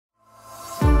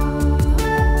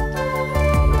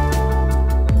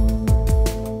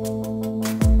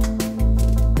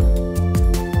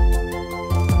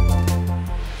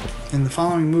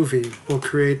following movie, we'll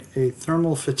create a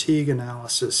thermal fatigue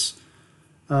analysis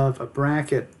of a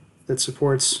bracket that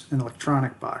supports an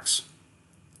electronic box.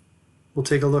 We'll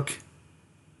take a look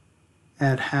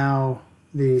at how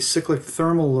the cyclic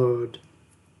thermal load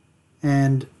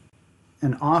and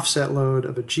an offset load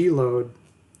of a G load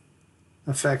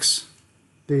affects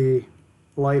the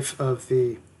life of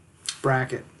the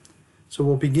bracket. So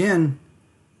we'll begin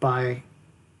by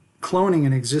cloning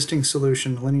an existing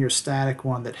solution, linear static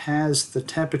one, that has the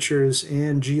temperatures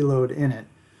and G load in it,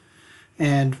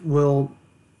 and we'll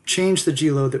change the G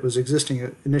load that was existing.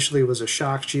 It initially was a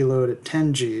shock G load at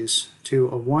 10 Gs to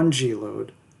a 1 G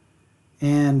load,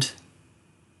 and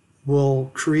we'll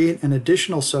create an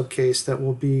additional subcase that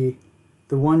will be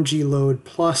the 1 G load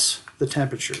plus the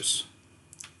temperatures.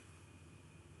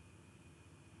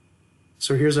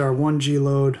 So here's our 1 G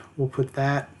load. We'll put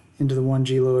that into the 1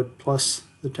 G load plus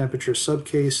the temperature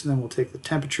subcase, and then we'll take the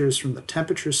temperatures from the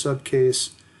temperature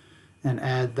subcase and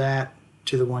add that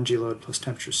to the 1 G load plus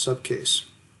temperature subcase.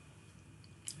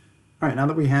 All right, now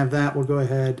that we have that, we'll go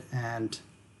ahead and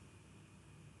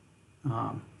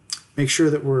make sure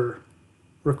that we're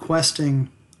requesting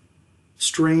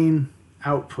strain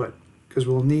output, because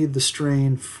we'll need the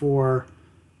strain for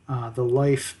the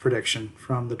life prediction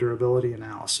from the durability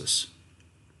analysis.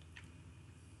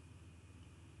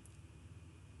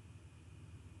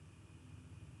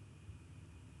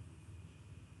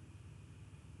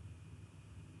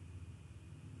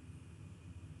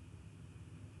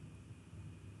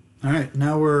 All right,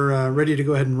 now we're ready to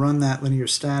go ahead and run that linear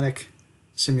static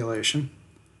simulation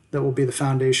that will be the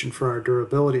foundation for our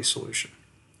durability solution.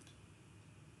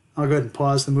 I'll go ahead and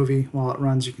pause the movie while it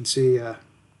runs. You can see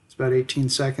it's about 18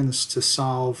 seconds to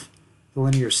solve the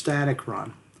linear static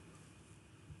run.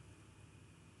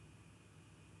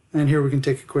 And here we can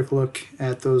take a quick look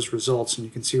at those results, and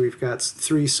you can see we've got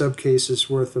 3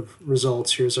 subcases worth of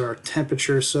results. Here's our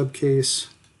temperature subcase,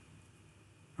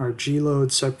 our G load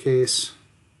subcase,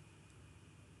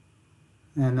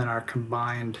 and then our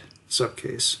combined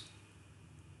subcase.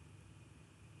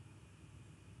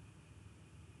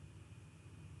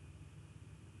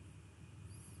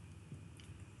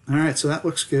 All right, so that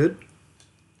looks good.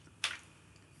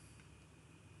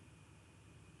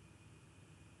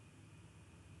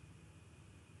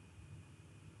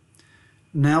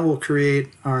 Now we'll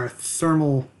create our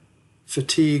thermal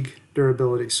fatigue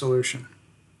durability solution.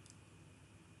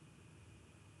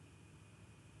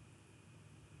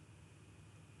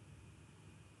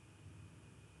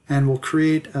 And we'll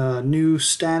create a new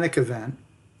static event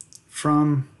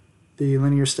from the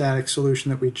linear static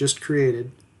solution that we just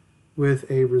created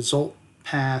with a result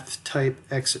path type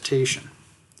excitation.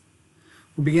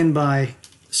 We'll begin by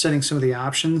setting some of the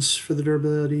options for the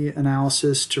durability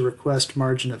analysis to request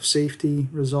margin of safety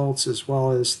results, as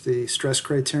well as the stress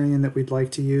criterion that we'd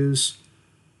like to use.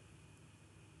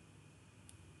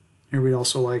 Here we'd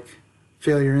also like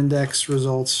failure index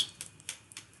results.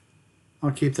 I'll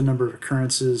keep the number of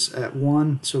occurrences at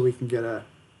 1 so we can get a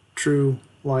true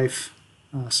life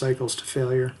cycles to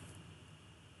failure.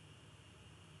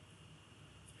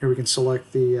 Here we can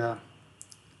select the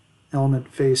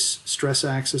element face stress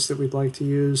axis that we'd like to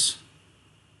use.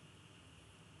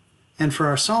 And for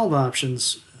our solve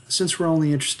options, since we're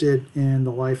only interested in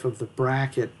the life of the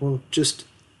bracket, we'll just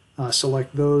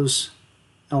select those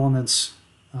elements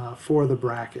for the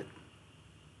bracket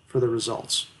for the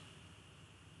results.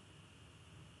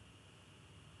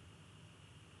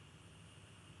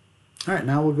 All right,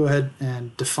 now we'll go ahead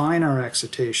and define our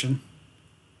excitation.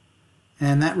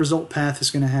 And that result path is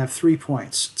going to have 3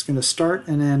 points. It's going to start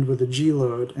and end with a G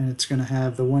load, and it's going to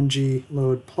have the 1 G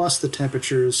load plus the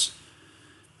temperatures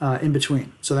in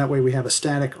between. So that way we have a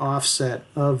static offset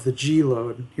of the G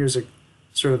load. Here's a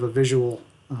sort of a visual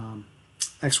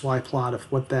XY plot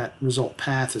of what that result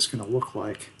path is going to look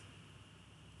like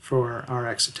for our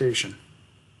excitation.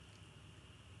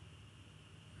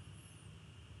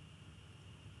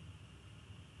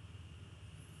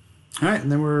 All right,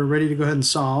 and then we're ready to go ahead and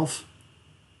solve.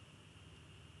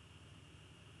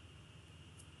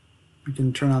 We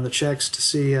can turn on the checks to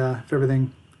see if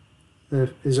everything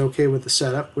is okay with the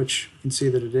setup, which you can see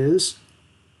that it is.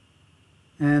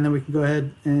 And then we can go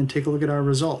ahead and take a look at our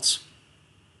results.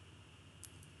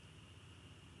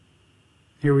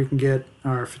 Here we can get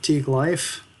our fatigue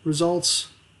life results.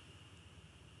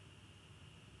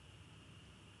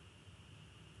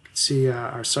 You can see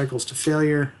our cycles to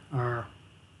failure are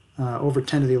over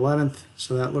 10 to the 11th,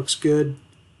 so that looks good.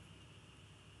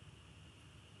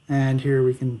 And here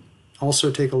we can also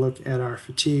take a look at our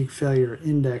fatigue failure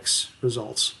index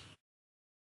results.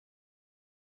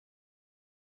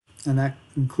 And that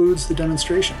concludes the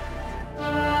demonstration.